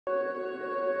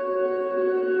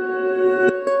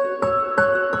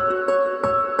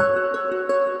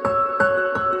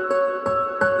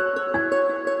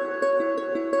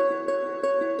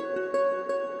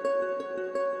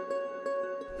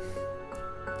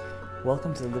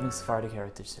Welcome to the Living Sephardic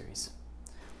Heritage Series.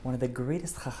 One of the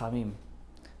greatest chachamim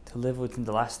to live within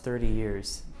the last 30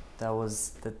 years, that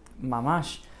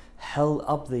mamash held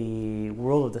up the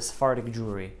world of the Sephardic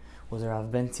Jewry, was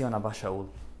Rav BenTzion Abba Shaul.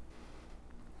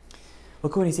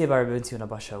 What can we say about Rav BenTzion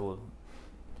Abba Shaul?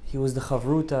 He was the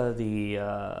chavruta, the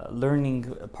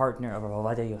learning partner of Rav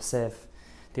Ovadia Yosef.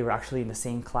 They were actually in the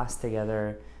same class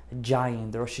together, a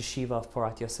giant, the Rosh Yeshiva of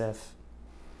Porat Yosef.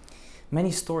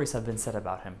 Many stories have been said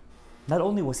about him. Not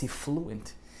only was he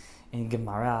fluent in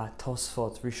Gemara,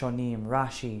 Tosfot, Rishonim,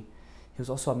 Rashi, he was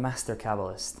also a master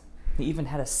Kabbalist. He even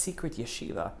had a secret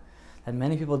yeshiva that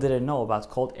many people didn't know about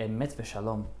called Emet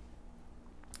V'Shalom.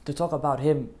 To talk about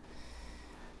him,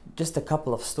 just a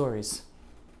couple of stories.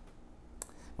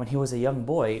 When he was a young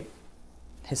boy,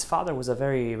 his father was a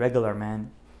very regular man.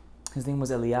 His name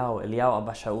was Eliyahu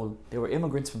Abba Shaul. They were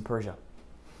immigrants from Persia.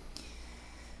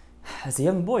 As a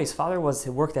young boy, his father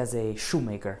worked as a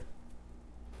shoemaker.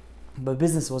 But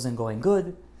business wasn't going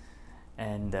good,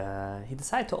 and he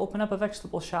decided to open up a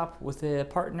vegetable shop with a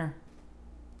partner.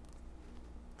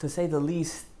 To say the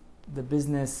least, the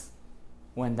business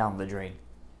went down the drain.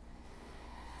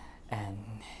 And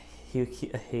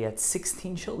he had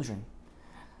 16 children,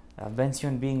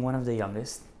 BenTzion being one of the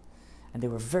youngest, and they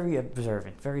were very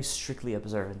observant, very strictly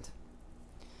observant.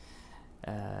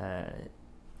 And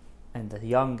the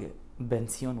young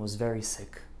BenTzion was very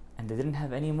sick. And they didn't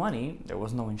have any money. There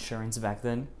was no insurance back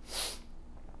then.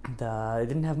 They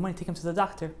didn't have money to take him to the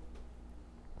doctor.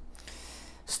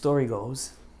 Story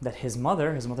goes that his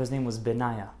mother's name was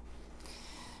Benaya.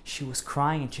 She was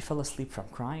crying and she fell asleep from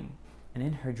crying. And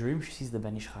in her dream, she sees the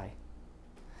Ben Ish Chai.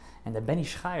 And the Ben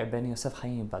Ish Chai, or Ben Yosef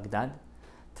Chaim in Baghdad,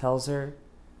 tells her,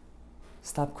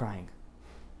 stop crying.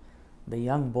 The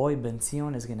young boy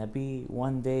BenTzion is going to be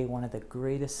one day one of the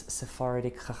greatest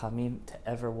Sephardic Chachamim to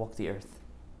ever walk the earth.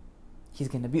 He's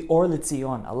going to be Or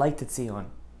L'Tzion, a light to Tzion.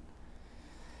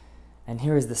 And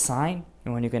here is the sign.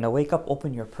 And when you're going to wake up,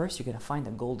 open your purse, you're going to find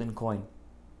a golden coin.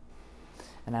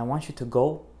 And I want you to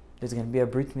go. There's going to be a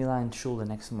Brit Milah in Shul the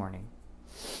next morning.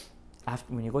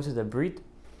 When you go to the Brit,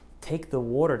 take the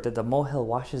water that the mohel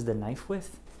washes the knife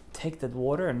with, take that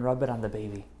water and rub it on the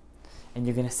baby. And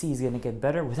you're going to see he's going to get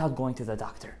better without going to the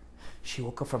doctor. She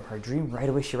woke up from her dream. Right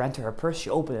away, she ran to her purse. She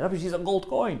opened it up and she sees a gold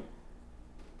coin.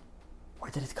 Where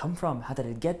did it come from? How did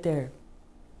it get there?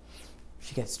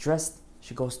 She gets dressed.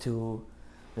 She goes to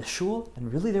the shul,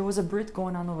 and really there was a brit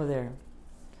going on over there.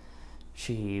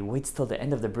 She waits till the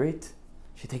end of the brit.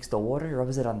 She takes the water,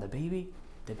 rubs it on the baby.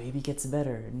 The baby gets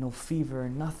better. No fever,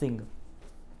 nothing.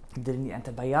 Didn't need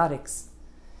antibiotics.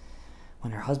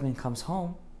 When her husband comes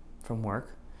home from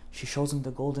work, she shows him the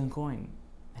golden coin.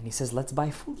 And he says, let's buy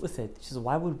food with it. She says,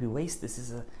 why would we waste this?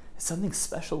 There's something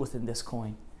special within this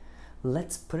coin.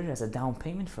 Let's put it as a down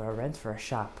payment for a rent for a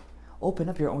shop. Open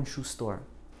up your own shoe store.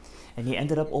 And he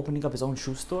ended up opening up his own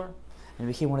shoe store and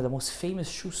became one of the most famous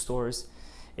shoe stores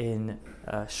in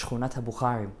Shchunat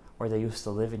HaBukharim, where they used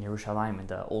to live in Yerushalayim in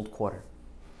the old quarter.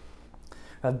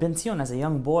 Rav BenTzion, as a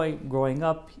young boy growing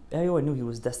up, everyone knew he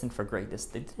was destined for greatness.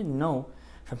 They didn't know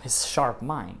from his sharp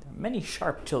mind. Many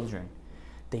sharp children,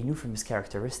 they knew from his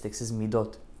characteristics, his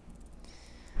midot.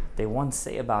 They once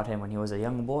say about him when he was a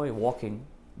young boy walking.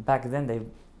 Back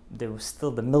then, there was still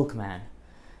the milkman.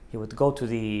 He would go to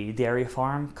the dairy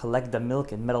farm, collect the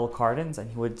milk in metal cartons,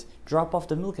 and he would drop off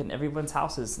the milk in everyone's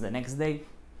houses the next day.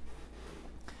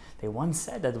 They once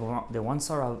said that they once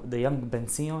saw the young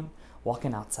BenTzion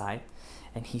walking outside,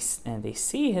 and they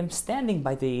see him standing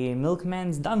by the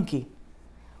milkman's donkey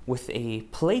with a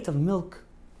plate of milk.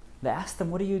 They asked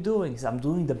him, what are you doing? He said, I'm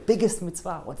doing the biggest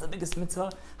mitzvah. What's the biggest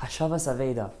mitzvah? Hashavas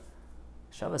Aveda.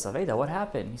 Shabbos Aveda, what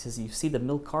happened? He says, you see the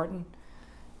milk carton?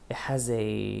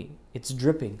 It's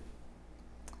dripping.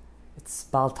 It's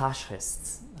Bal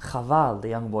Tashchis. Chaval, the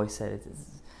young boy said.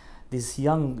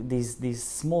 These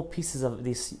small pieces of,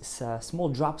 small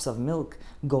drops of milk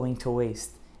going to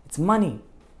waste. It's money.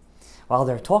 While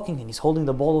they're talking and he's holding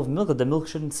the bowl of milk, that the milk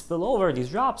shouldn't spill over,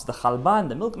 these drops, the chalban,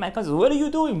 the milkman comes, what are you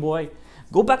doing, boy?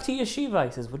 Go back to yeshiva.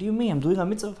 He says, what do you mean? I'm doing a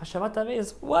mitzvah of Hashavat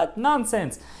Aveda. What?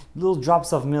 Nonsense. Little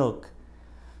drops of milk.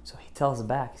 So he tells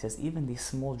back, he says, even these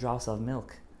small drops of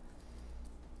milk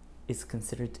is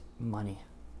considered money.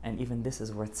 And even this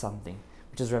is worth something,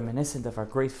 which is reminiscent of our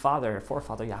great forefather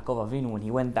Yaakov Avinu, when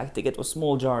he went back to get those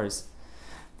small jars.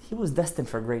 He was destined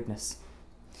for greatness.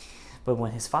 But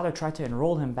when his father tried to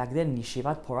enroll him back then in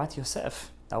Yeshivat Porat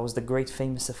Yosef, that was the great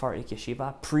famous Sephardic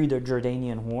yeshiva, pre the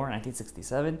Jordanian War,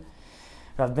 1967,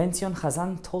 Rav BenTzion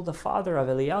Chazan told the father of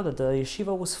Eliyahu that the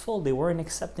yeshiva was full. They weren't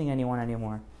accepting anyone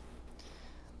anymore.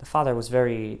 The father was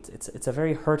it's a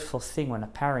very hurtful thing when a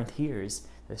parent hears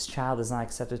This child is not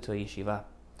accepted to a yeshiva.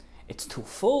 It's too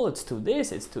full, it's too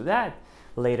this, it's too that.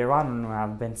 Later on,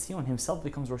 when BenTzion himself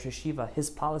becomes Rosh Yeshiva, his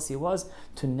policy was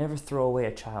to never throw away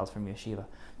a child from yeshiva,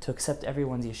 to accept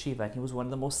everyone's yeshiva. And he was one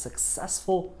of the most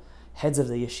successful heads of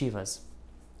the yeshivas.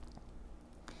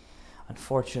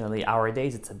 Unfortunately, our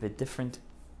days, it's a bit different.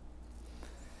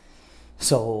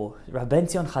 So, Rav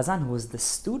BenTzion Chazan, who was the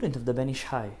student of the Ben Ish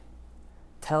Chai,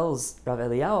 tells Rav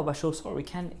Eliyahu Basho, sorry, we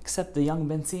can't accept the young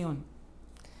BenTzion.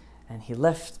 And he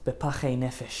left bepachei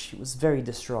nefesh. He was very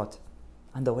distraught.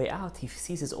 On the way out, he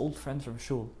sees his old friend from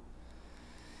Shaul.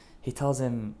 He tells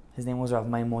him, his name was Rav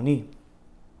Maimoni.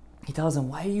 He tells him,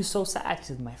 why are you so sad? He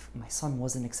said, my son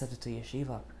wasn't accepted to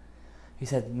yeshiva. He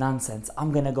said, nonsense,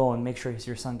 I'm going to go and make sure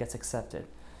your son gets accepted.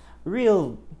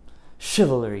 Real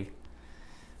chivalry.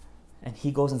 And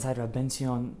he goes inside Rav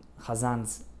BenTzion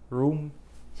Chazan's room.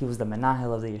 He was the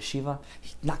menahel of the yeshiva.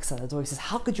 He knocks at the door. He says,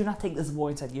 how could you not take this boy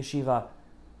inside yeshiva?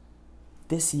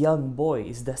 This young boy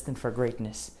is destined for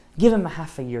greatness. Give him a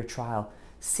half-a-year trial.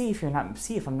 See if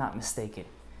I'm not mistaken.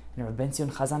 And Rav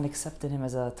BenTzion Chazan accepted him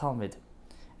as a talmid.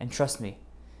 And trust me,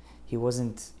 he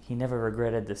never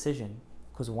regretted the decision.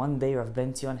 Because one day Rav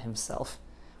BenTzion himself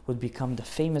would become the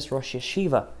famous Rosh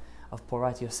Yeshiva of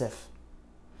Porat Yosef.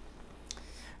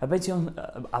 Rav BenTzion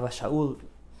Abba Shaul,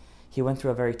 he went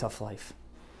through a very tough life.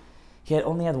 He had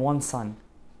only had one son,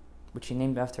 which he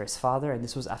named after his father, and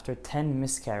this was after 10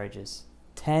 miscarriages.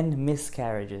 10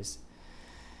 miscarriages.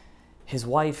 His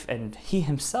wife and he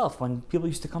himself, when people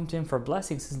used to come to him for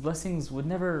blessings, his blessings would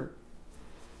never,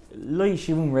 lo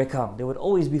yishivum rekam, they would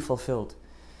always be fulfilled.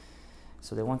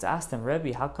 So they once asked him,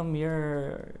 Rebbe, how come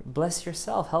you're, bless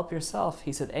yourself, help yourself?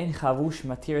 He said, Ein chavush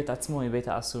matir et atzmo mibeit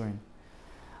ha'asurin.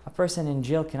 A person in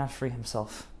jail cannot free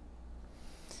himself.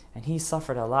 And he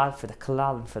suffered a lot for the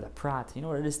kalal and for the prat. You know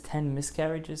what it is, 10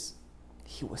 miscarriages?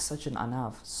 He was such an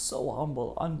anav, so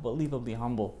humble, unbelievably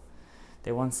humble.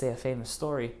 They once say a famous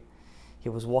story. He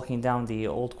was walking down the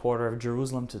old quarter of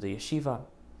Jerusalem to the yeshiva,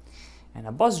 and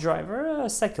a bus driver, a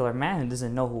secular man who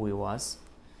doesn't know who he was,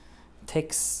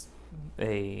 takes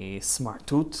a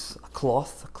smartut, a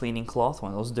cloth, a cleaning cloth,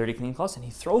 one of those dirty cleaning cloths, and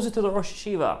he throws it to the Rosh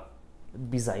Yeshiva.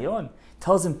 Bizayon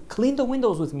tells him, clean the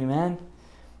windows with me, man.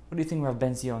 What do you think Rav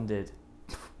BenTzion did?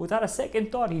 Without a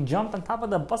second thought, he jumped on top of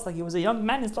the bus like he was a young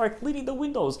man and started cleaning the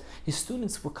windows. His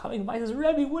students were coming by and says,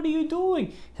 Rebbe, what are you doing?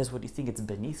 He says, what do you think, it's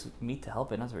beneath me to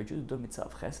help another Jew do mitzvah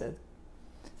of chesed?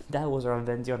 That was Rav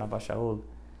BenTzion Abba Shaul.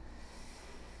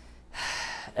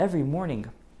 Every morning,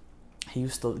 he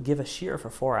used to give a shiur for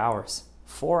 4 hours.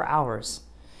 4 hours.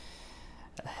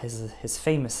 His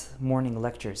famous morning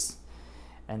lectures.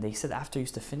 And they said after he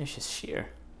used to finish his shiur,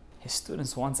 his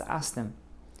students once asked him,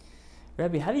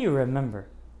 Rebbe, how do you remember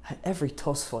every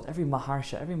Tosfot, every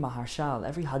Maharsha, every Maharshal,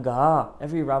 every Haggadah,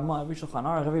 every Ramah, every Shulchan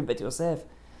Aruch, every Bet Yosef?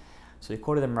 So he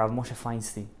quoted them Rav Moshe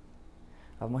Feinstein.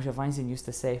 Rav Moshe Feinstein used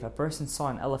to say, if a person saw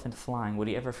an elephant flying, would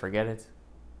he ever forget it?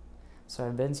 So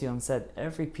Rav BenTzion said,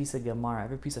 every piece of Gemara,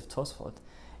 every piece of Tosfot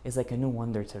is like a new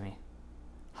wonder to me.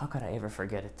 How could I ever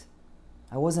forget it?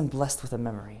 I wasn't blessed with a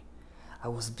memory. I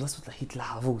was blessed with a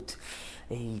hitlahavut,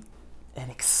 an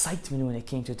excitement when it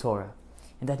came to Torah.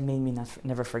 And that made me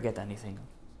never forget anything.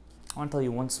 I want to tell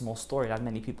you one small story not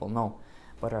many people know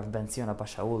about Rav BenTzion Abba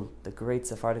Shaul, the great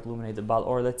Sephardic luminated Baal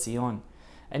Or LeTzion.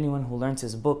 Anyone who learns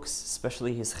his books,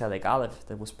 especially his Chelek Aleph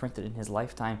that was printed in his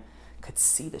lifetime, could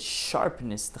see the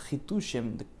sharpness, the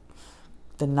chitushim,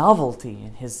 the novelty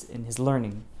in his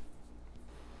learning.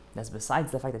 That's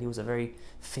besides the fact that he was a very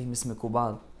famous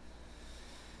Mekubal.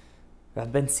 Rav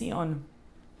BenTzion,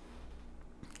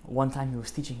 one time he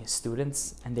was teaching his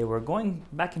students, and they were going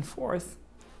back and forth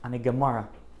on a Gemara,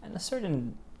 and a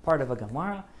certain part of a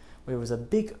Gemara where there was a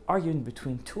big argument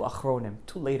between two achronim,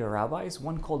 two later rabbis,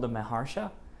 one called the Maharsha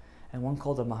and one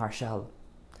called the Maharshal.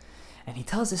 And he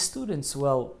tells his students,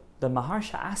 well, the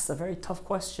Maharsha asks a very tough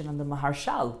question on the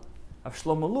Maharshal of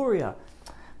Shlomo Luria,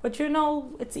 but you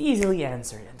know, it's easily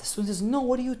answered. And the student says, no,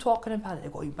 what are you talking about?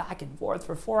 They're going back and forth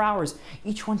for 4 hours,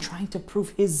 each one trying to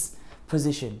prove his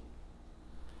position.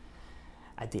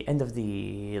 At the end of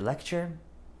the lecture,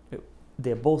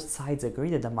 both sides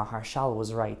agreed that the Maharshal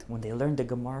was right. When they learned the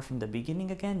Gemara from the beginning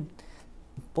again,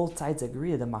 both sides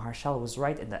agreed that the Maharshal was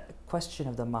right, and the question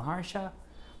of the Maharsha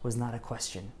was not a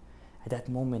question. At that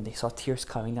moment, they saw tears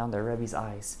coming down their Rebbe's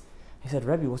eyes. He said,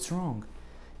 Rebbe, what's wrong?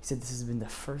 He said, this has been the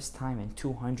first time in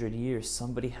 200 years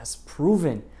somebody has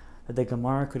proven that the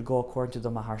Gemara could go according to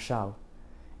the Maharshal.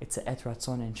 It's a et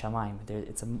ratzon in Shamayim.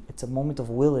 It's a moment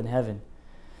of will in heaven.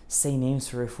 Say names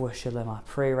for Refuah Shelema.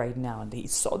 Pray right now. And they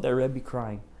saw their Rebbe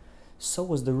crying. So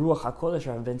was the Ruach HaKodesh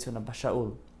Rav BenTzion Abba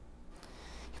Shaul.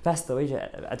 He Passed away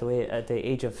at the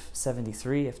age of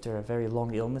 73 after a very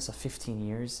long illness of 15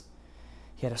 years.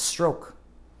 He had a stroke.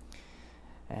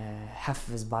 Half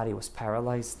of his body was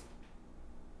paralyzed.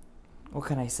 What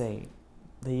can I say?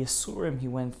 The Yisurim he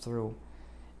went through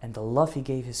and the love he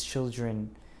gave his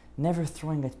children, never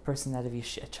throwing a person out of a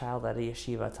child out of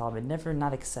yeshiva, talmud, never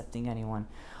not accepting anyone,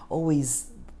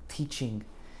 always teaching.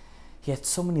 He had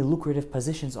so many lucrative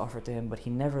positions offered to him, but he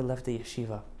never left the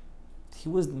yeshiva. He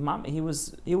was Rabbi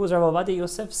Ovadia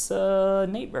Yosef's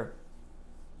neighbor,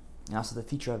 and also the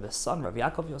teacher of his son, Rabbi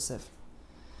Yaakov Yosef.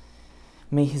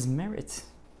 May his merit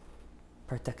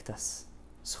protect us.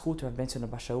 Zchut Rav BenTzion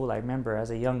Abba Shaul. I remember as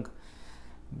a young,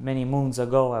 many moons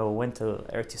ago, I went to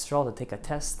Eretz Yisrael to take a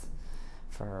test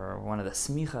for one of the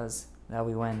smichas. That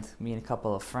we went, me and a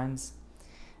couple of friends,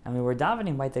 and we were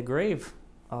davening by the grave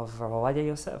of Rabbi Ovadia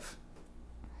Yosef.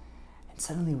 And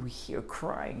suddenly we hear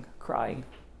crying.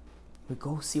 We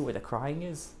go see where the crying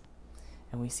is,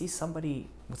 and we see somebody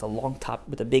with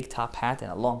a big top hat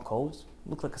and a long coat,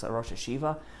 looked like a Rosh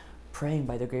Hashiva, praying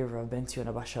by the grave of Rav BenTzion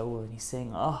Abba Shaul, and he's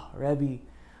saying, "Oh, Rebbe,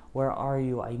 where are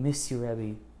you? I miss you,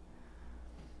 Rebbe."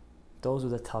 Those were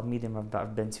the Talmidim of Rav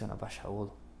BenTzion Abba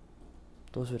Shaul.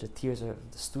 Those were the tears of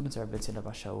the students of Rav BenTzion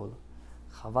Abba Shaul.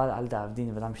 Chaval al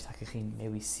da'avdin v'lam shtakechin. May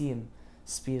we see him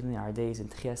speedily in our days in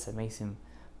Tchias HaMeisim.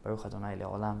 Baruch Adonai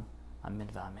le'olam. Amen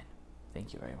v'amen.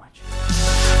 Thank you very much.